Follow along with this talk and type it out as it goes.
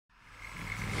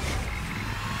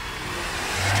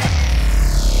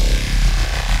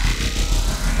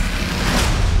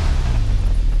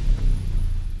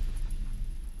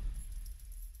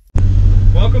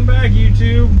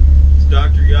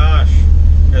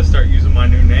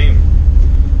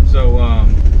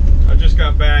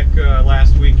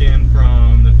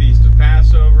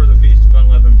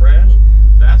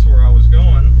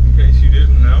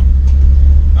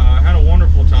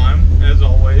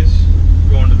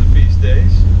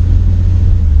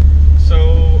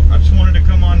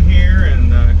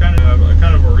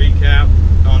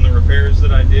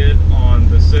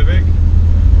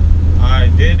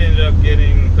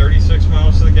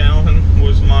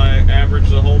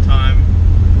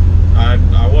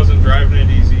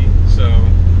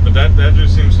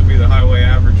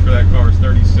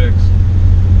36.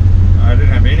 I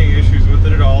didn't have any issues with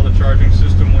it at all. The charging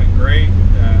system went great.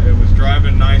 It was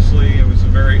driving nicely. It was a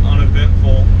very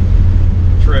uneventful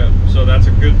trip, so that's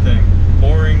a good thing.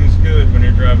 Boring is good when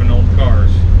you're driving old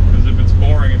cars, because if it's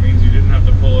boring, it means you didn't have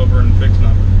to pull over and fix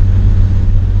nothing.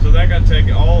 So that got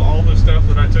taken. All the stuff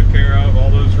that I took care of,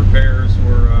 all those repairs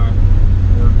were